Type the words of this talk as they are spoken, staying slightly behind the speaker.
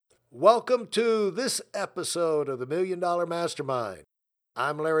Welcome to this episode of the Million Dollar Mastermind.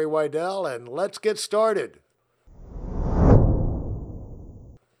 I'm Larry Weidel, and let's get started.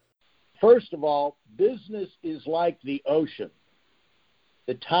 First of all, business is like the ocean.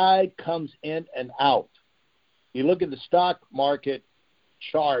 The tide comes in and out. You look at the stock market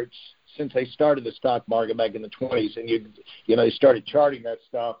charts since they started the stock market back in the 20s, and they started charting that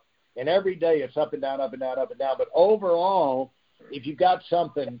stuff, and every day it's up and down, up and down, up and down. But overall, if you've got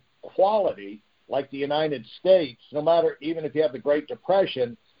something quality like the United States, no matter, even if you have the Great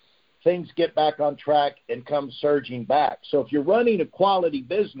Depression, things get back on track and come surging back. So if you're running a quality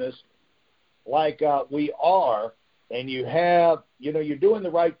business like we are, and you have, you're doing the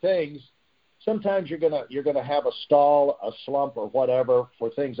right things, sometimes you're gonna have a stall, a slump, or whatever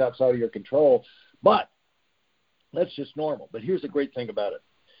for things outside of your control. But that's just normal. But here's the great thing about it: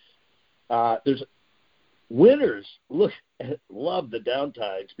 there's winners love the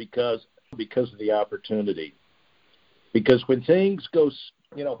downtides because of the opportunity. Because when things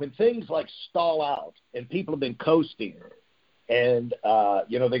when things like stall out and people have been coasting, and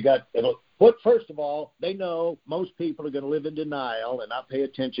first of all, they know most people are going to live in denial and not pay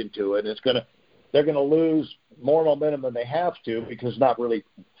attention to it. They're going to lose more momentum than they have to because not really,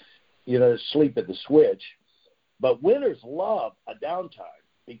 sleep at the switch. But winners love a downtime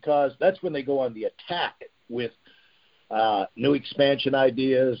because that's when they go on the attack with new expansion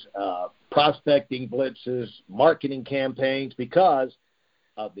ideas, prospecting blitzes, marketing campaigns, because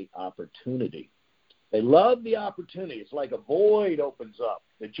of the opportunity. They love the opportunity. It's like a void opens up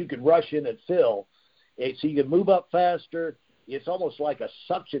that you can rush in and fill, so you can move up faster. It's almost like a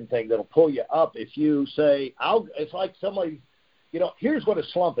suction thing that'll pull you up if you say, it's like somebody, here's what a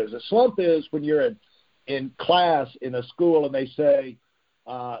slump is. A slump is when you're in class in a school and they say,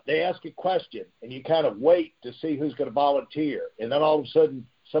 they ask a question and you kind of wait to see who's going to volunteer, and then all of a sudden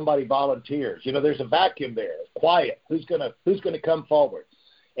somebody volunteers. There's a vacuum there. It's quiet. Who's going to come forward?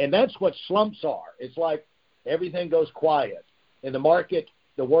 And that's what slumps are. It's like everything goes quiet. In the market,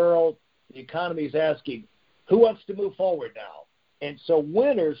 the world, the economy is asking, who wants to move forward now? And so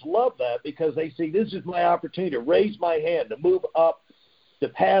winners love that because they see, this is my opportunity to raise my hand, to move up, to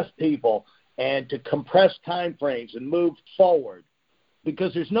pass people, and to compress time frames and move forward.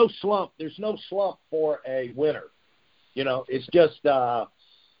 Because there's no slump. There's no slump for a winner. It's just,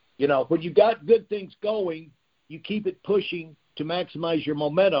 when you got good things going, you keep it pushing to maximize your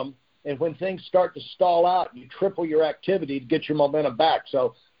momentum. And when things start to stall out, you triple your activity to get your momentum back.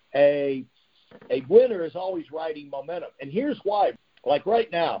 So a winner is always riding momentum. And here's why. Like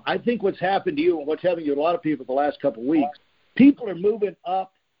right now, I think what's happened to you and what's happened to a lot of people the last couple of weeks, people are moving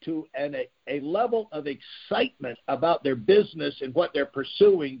up to a level of excitement about their business and what they're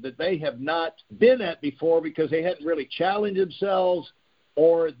pursuing that they have not been at before because they hadn't really challenged themselves,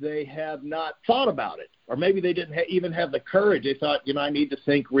 or they have not thought about it. Or maybe they didn't even have the courage. They thought, I need to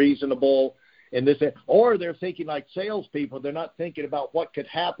think reasonable and this, or they're thinking like salespeople. They're not thinking about what could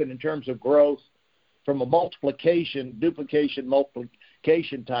happen in terms of growth from a duplication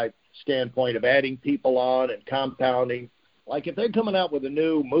type standpoint of adding people on and compounding. Like if they're coming out with a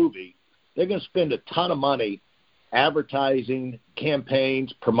new movie, they're going to spend a ton of money advertising,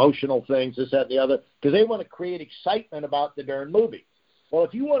 campaigns, promotional things, this, that, and the other, because they want to create excitement about the darn movie. Well,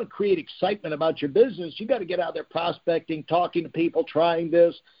 if you want to create excitement about your business, you got to get out there prospecting, talking to people, trying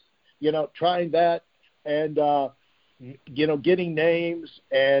this, trying that, and, getting names,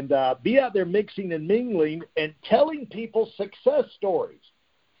 and be out there mixing and mingling and telling people success stories.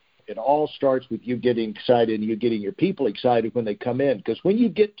 It all starts with you getting excited and you getting your people excited when they come in. Because when you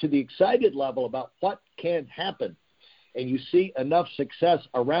get to the excited level about what can happen and you see enough success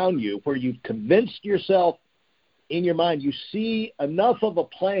around you where you've convinced yourself in your mind, you see enough of a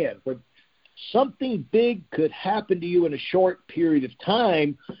plan where something big could happen to you in a short period of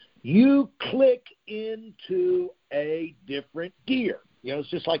time, you click into a different gear. It's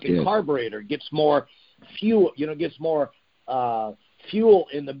just like a carburetor. It gets more fuel, gets more fuel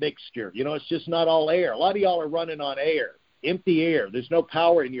in the mixture. It's just not all air. A lot of y'all are running on air, empty air. There's no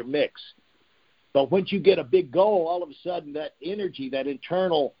power in your mix. But once you get a big goal, all of a sudden that energy, that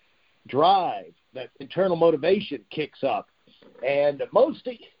internal drive, that internal motivation kicks up. And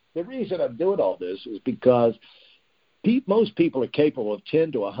the reason I'm doing all this is because most people are capable of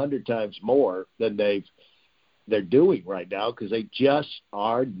 10 to 100 times more than they're doing right now because they just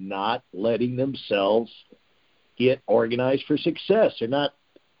are not letting themselves get organized for success. They're not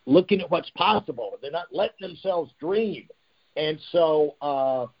looking at what's possible. They're not letting themselves dream. And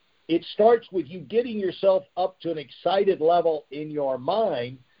so it starts with you getting yourself up to an excited level in your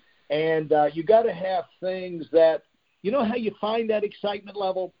mind. And you got to have things that, how you find that excitement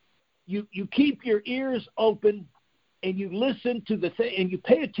level? you keep your ears open and you listen to the thing and you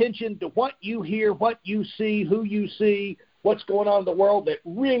pay attention to what you hear, what you see, who you see, what's going on in the world that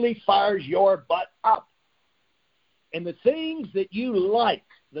really fires your butt up. And the things that you like,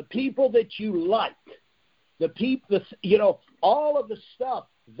 the people that you like, all of the stuff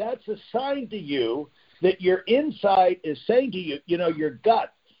that's assigned to you that your inside is saying to you, your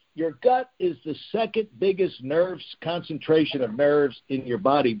gut. Your gut is the second biggest concentration of nerves in your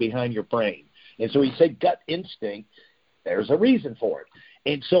body behind your brain. And so when you say gut instinct, there's a reason for it.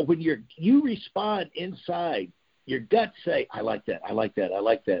 And so when you respond inside, your gut say, I like that, I like that, I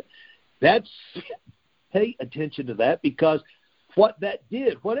like that. Pay attention to that, because what that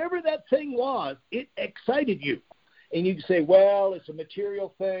did, whatever that thing was, it excited you. And you can say, well, it's a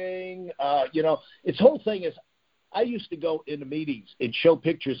material thing. Its whole thing is, I used to go into meetings and show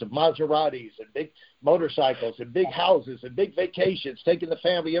pictures of Maseratis and big motorcycles and big houses and big vacations, taking the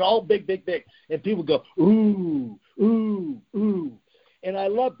family, and all big, big, big. And people go, ooh, ooh, ooh. And I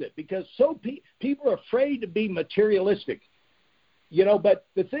loved it, because people are afraid to be materialistic. But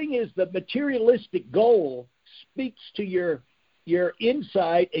the thing is, the materialistic goal speaks to your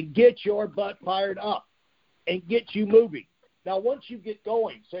inside and gets your butt fired up and gets you moving. Now, once you get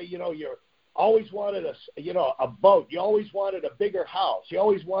going, say, you're always wanted a boat. You always wanted a bigger house. You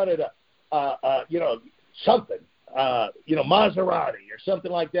always wanted something, Maserati or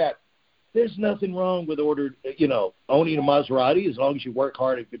something like that. There's nothing wrong with owning a Maserati, as long as you work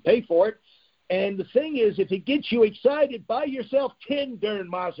hard and can pay for it. And the thing is, if it gets you excited, buy yourself 10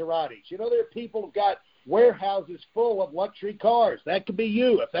 darn Maseratis. There are people who've got warehouses full of luxury cars. That could be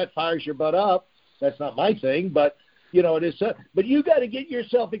you. If that fires your butt up, that's not my thing, but it is. But you got to get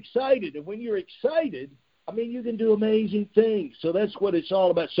yourself excited, and when you're excited, you can do amazing things. So that's what it's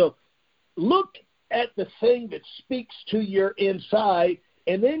all about. So look at the thing that speaks to your inside,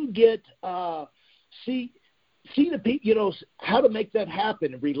 and then see the people, how to make that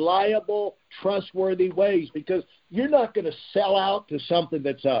happen in reliable, trustworthy ways, because you're not going to sell out to something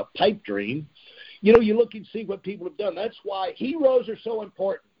that's a pipe dream. You look and see what people have done. That's why heroes are so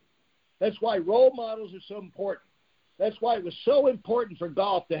important. That's why role models are so important. That's why it was so important for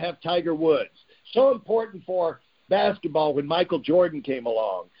golf to have Tiger Woods. So important for basketball when Michael Jordan came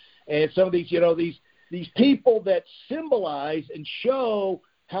along. And some of these, these people that symbolize and show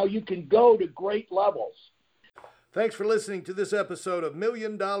how you can go to great levels. Thanks for listening to this episode of $1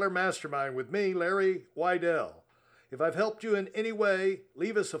 Million Mastermind with me, Larry Weidel. If I've helped you in any way,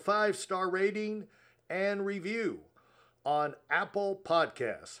 leave us a 5-star rating and review on Apple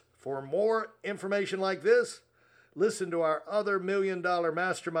Podcasts. For more information like this, listen to our other $1 Million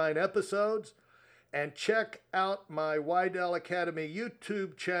Mastermind episodes, and check out my Weidel Academy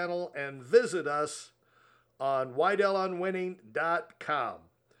YouTube channel and visit us on WeidelOnWinning.com.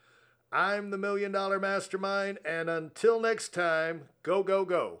 I'm the $1 Million Mastermind, and until next time, go, go,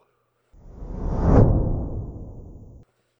 go.